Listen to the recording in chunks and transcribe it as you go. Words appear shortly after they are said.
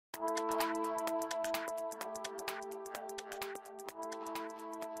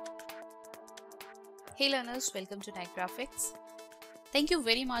Hey learners, welcome to Night Graphics. Thank you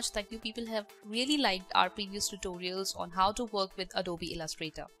very much that you people have really liked our previous tutorials on how to work with Adobe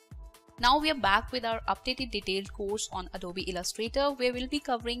Illustrator. Now we are back with our updated detailed course on Adobe Illustrator where we'll be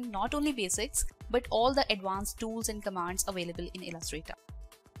covering not only basics but all the advanced tools and commands available in Illustrator.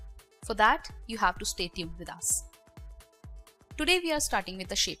 For that, you have to stay tuned with us. Today we are starting with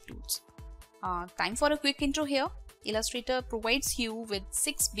the shape tools. Time for a quick intro here. Illustrator provides you with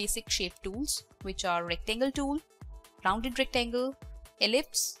 6 basic shape tools, which are rectangle tool, rounded rectangle,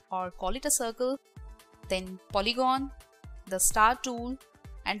 ellipse or call it a circle, then polygon, the star tool,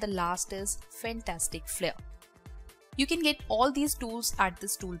 and the last is fantastic flare. You can get all these tools at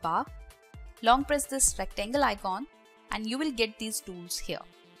this toolbar. Long press this rectangle icon and you will get these tools here.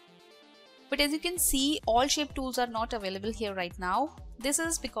 But as you can see, all shape tools are not available here right now. This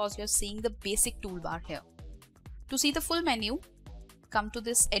is because you're seeing the basic toolbar here. To see the full menu, come to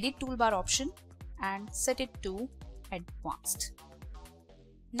this edit toolbar option and set it to advanced.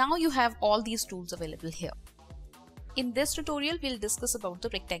 Now you have all these tools available here. In this tutorial, we'll discuss about the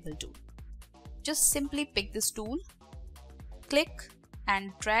rectangle tool. Just simply pick this tool, click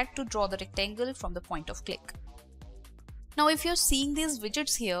and drag to draw the rectangle from the point of click. Now if you're seeing these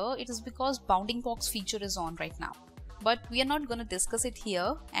widgets here, it is because bounding box feature is on right now. But we are not going to discuss it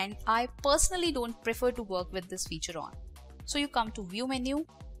here, and I personally don't prefer to work with this feature on. So you come to view menu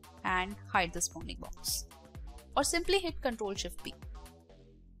and hide this bounding box, or simply hit Ctrl+Shift+P.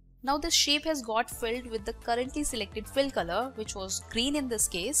 Now this shape has got filled with the currently selected fill color, which was green in this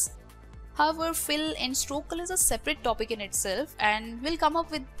case. However, fill and stroke color is a separate topic in itself and we'll come up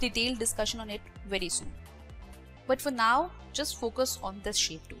with detailed discussion on it very soon. But for now, just focus on this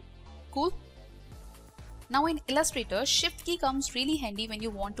shape tool. Cool? Now in Illustrator, Shift key comes really handy when you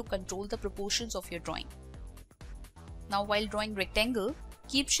want to control the proportions of your drawing. Now while drawing rectangle,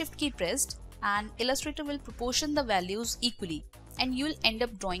 keep Shift key pressed and Illustrator will proportion the values equally and you will end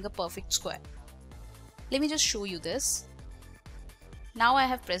up drawing a perfect square. Let me just show you this. Now I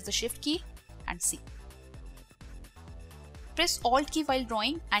have pressed the Shift key and see. Press Alt key while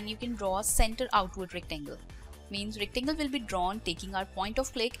drawing and you can draw a center outward rectangle. Means rectangle will be drawn taking our point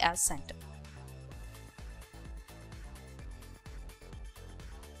of click as center.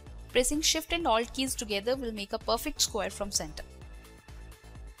 Pressing Shift and Alt keys together will make a perfect square from center.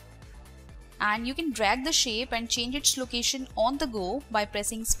 And you can drag the shape and change its location on the go by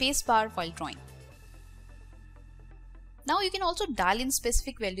pressing spacebar while drawing. Now you can also dial in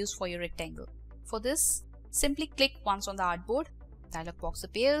specific values for your rectangle. For this, simply click once on the artboard, dialog box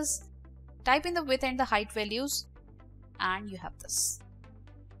appears, type in the width and the height values, and you have this.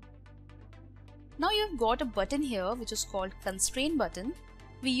 Now you've got a button here which is called Constraint Button.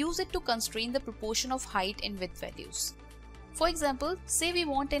 We use it to constrain the proportion of height and width values. For example, say we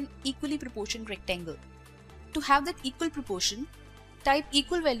want an equally proportioned rectangle. To have that equal proportion, type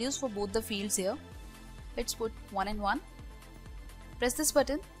equal values for both the fields here. Let's put 1 and 1. Press this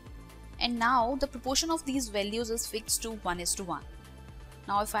button and now the proportion of these values is fixed to 1:1.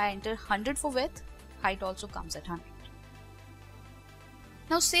 Now if I enter 100 for width, height also comes at 100.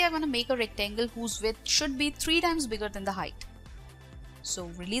 Now say I want to make a rectangle whose width should be 3 times bigger than the height. So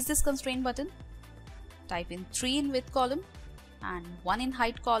release this constraint button, type in 3 in width column and 1 in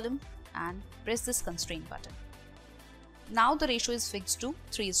height column and press this constraint button. Now the ratio is fixed to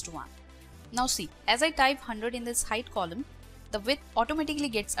 3:1. Now see, as I type 100 in this height column, the width automatically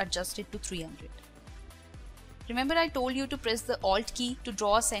gets adjusted to 300. Remember I told you to press the Alt key to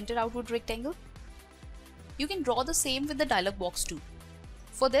draw a center outward rectangle? You can draw the same with the dialog box too.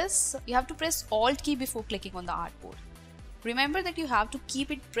 For this, you have to press Alt key before clicking on the artboard. Remember that you have to keep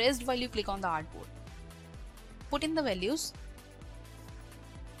it pressed while you click on the artboard. Put in the values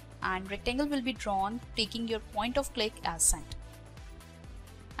and rectangle will be drawn taking your point of click as center.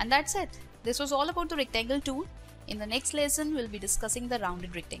 And that's it. This was all about the rectangle tool. In the next lesson, we'll be discussing the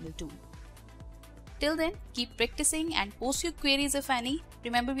rounded rectangle tool. Till then, keep practicing and post your queries if any.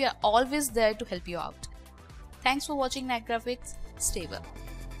 Remember, we are always there to help you out. Thanks for watching Night Graphics. Stay well.